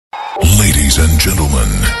Ladies and gentlemen,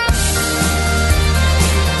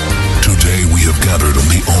 today we have gathered on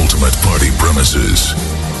the ultimate party premises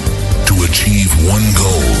to achieve one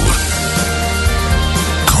goal: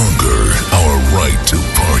 conquer our right to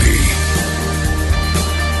party.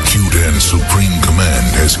 Q-Baase Supreme Command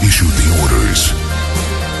has issued the orders.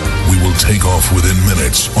 We will take off within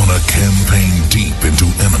minutes on a campaign deep into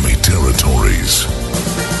enemy territories.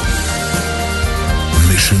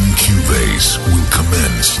 Mission Q-Baase will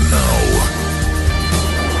commence now.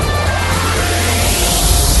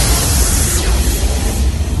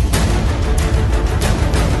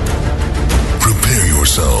 Prepare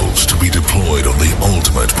yourselves to be deployed on the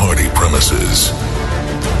ultimate party premises.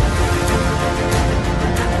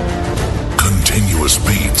 Continuous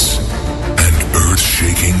beats and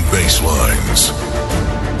earth-shaking bass lines.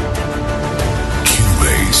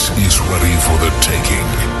 Q-Baase is ready for the taking,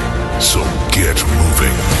 so get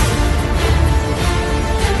moving.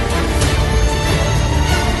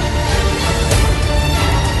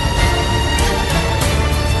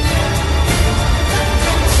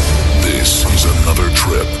 This is another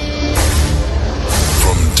trip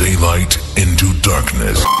from daylight into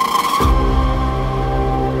darkness.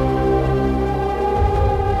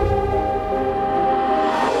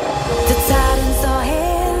 The tidings are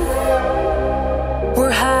here.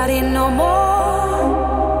 We're hiding no more.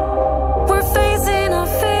 We're facing our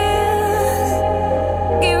fears.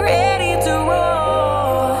 Get ready to roar.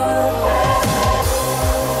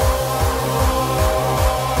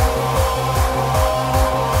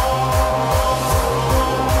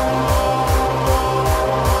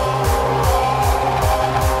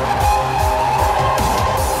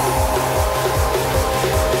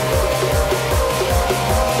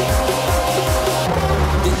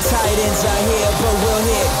 The Titans are here, but we'll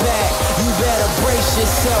hit back. You better brace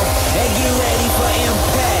yourself and get ready for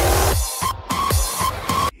impact.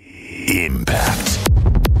 Impact.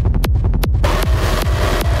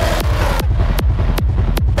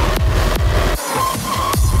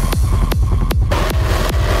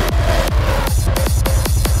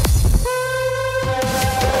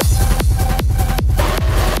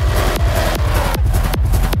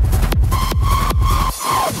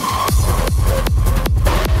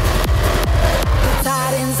 The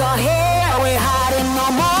tidings are here. We're hiding no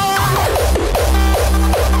more.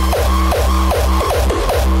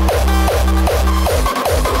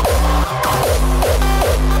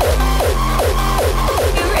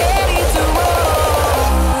 Get ready to roar.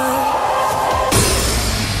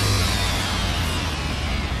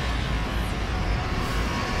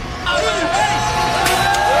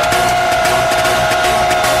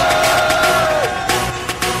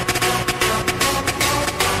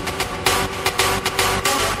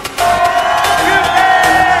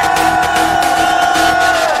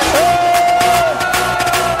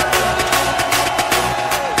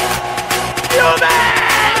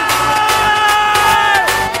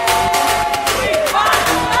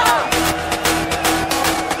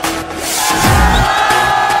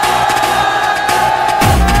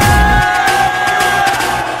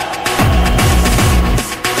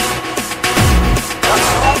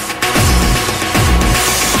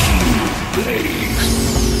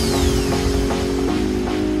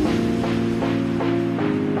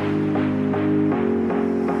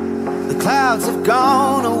 The clouds have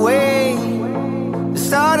gone away to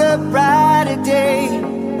start a brighter day.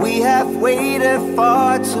 We have waited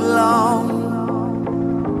far too long.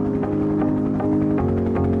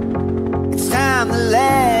 It's time to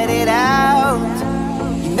let it out.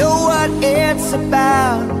 You know what it's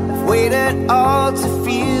about. I've waited all to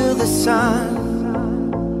feel the sun.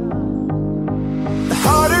 The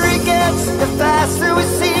harder it gets, the faster we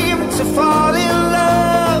seem to fall in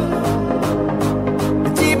love.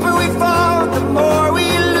 The deeper we fall, the more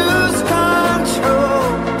we lose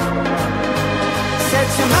control. Set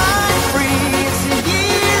your mind free, it's a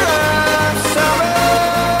year of summer.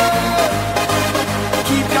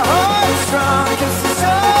 Keep your heart strong, 'cause the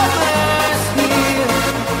summer's here.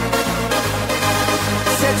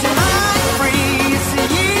 Set your mind free, it's a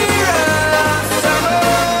year of summer.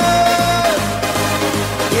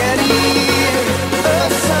 Yeah, the year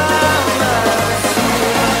of summer's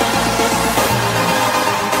here.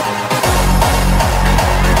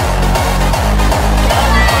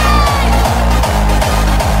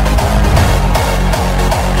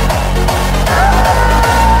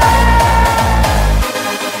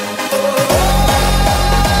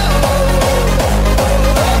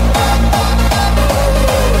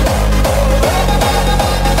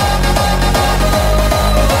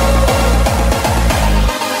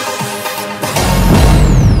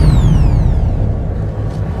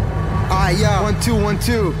 Alright, yo, 1 2 1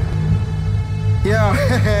 2.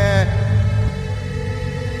 Yeah.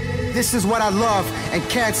 This is what I love and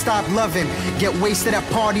can't stop loving. Get wasted at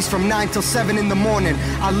parties from 9 till 7 in the morning.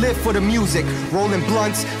 I live for the music, rolling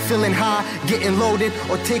blunts, feeling high, getting loaded,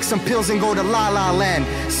 or take some pills and go to La La Land.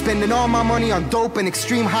 Spending all my money on dope and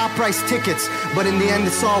extreme high-priced tickets, but in the end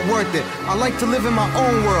it's all worth it. I like to live in my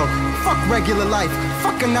own world. Fuck regular life,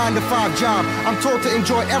 fuck a 9-to-5 job. I'm told to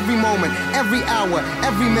enjoy every moment, every hour,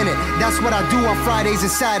 every minute. That's what I do on Fridays and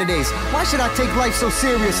Saturdays. Why should I take life so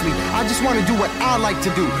seriously? I just want to do what I like to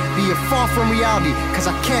do, be it far from reality, cause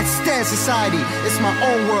I can't stand society. It's my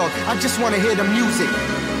own world, I just want to hear the music.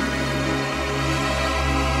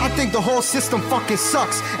 I think the whole system fucking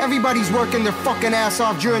sucks. Everybody's working their fucking ass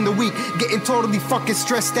off during the week, getting totally fucking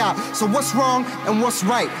stressed out. So what's wrong and what's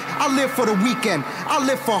right? I live for the weekend. I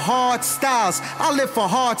live for hard styles. I live for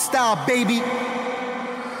hard style, baby.